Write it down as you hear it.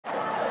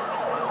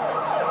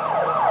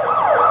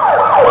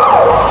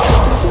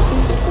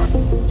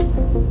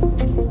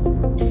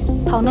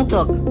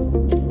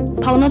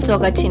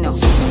Paunotoka Tino.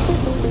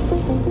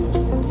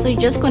 So you're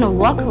just gonna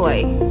walk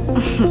away?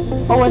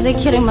 Or was I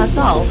kidding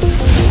myself?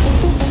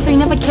 So you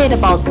never cared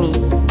about me?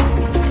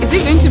 Is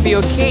it going to be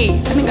okay?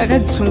 I think I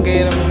got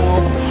Sungera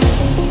more.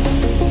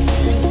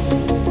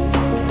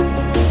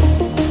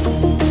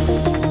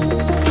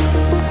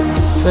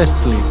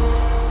 Firstly,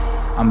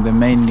 I'm the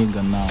main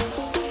nigga now.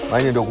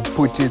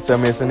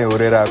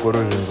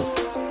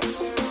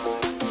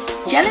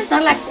 Jail is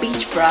not like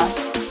beach, bruh.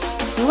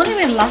 You wouldn't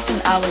even last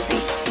an hour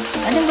there.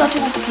 I didn't go to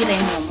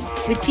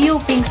Capetown with you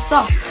being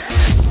soft.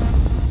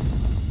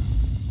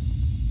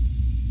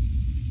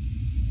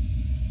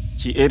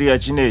 Chi area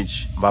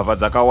chinage, mbava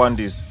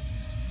dzakawandisa.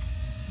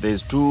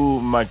 There's too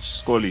much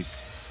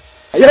scholars.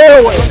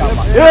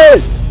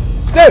 Hey!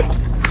 Safe!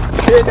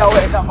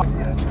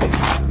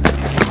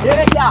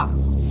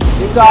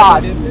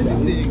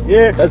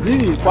 Yeah, that's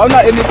it. Found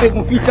out anything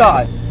from fish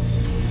eye.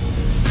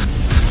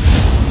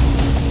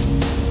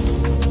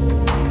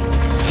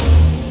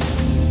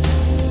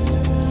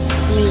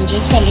 I mean,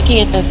 just by looking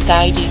at this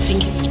guy, do you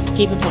think he's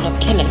capable of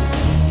killing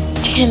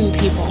 10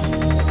 people?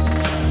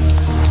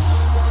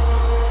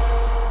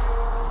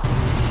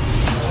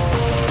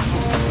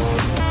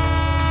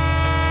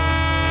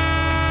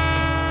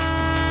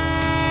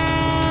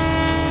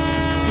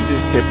 This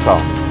is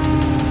Capetown.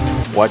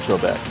 Watch your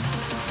back.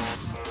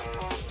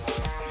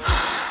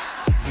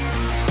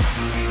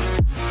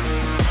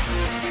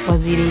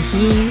 Was it a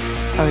he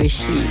or a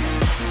she?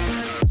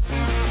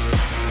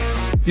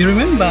 You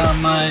remember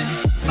my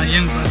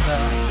young brother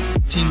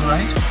Tino,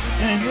 right?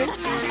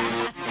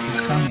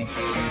 He's coming.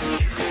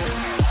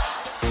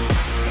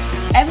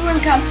 Everyone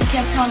comes to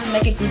Capetown to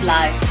make a good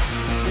life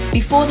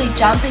before they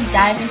jump and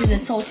dive into the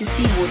salty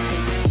sea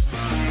waters.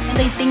 And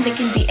they think they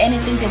can be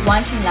anything they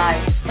want in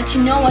life. But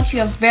you know what?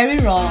 You are very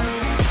wrong.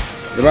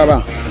 Hey,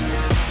 Baba,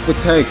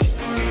 what's heck?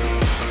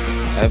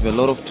 I have a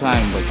lot of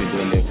time, but you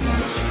don't have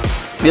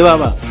much. Hey,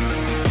 Baba,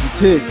 you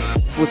take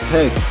what's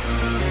heck?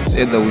 It's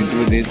either we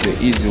do this the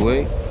easy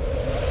way.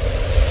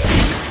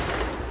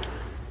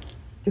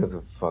 Get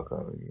the fuck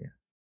out of here.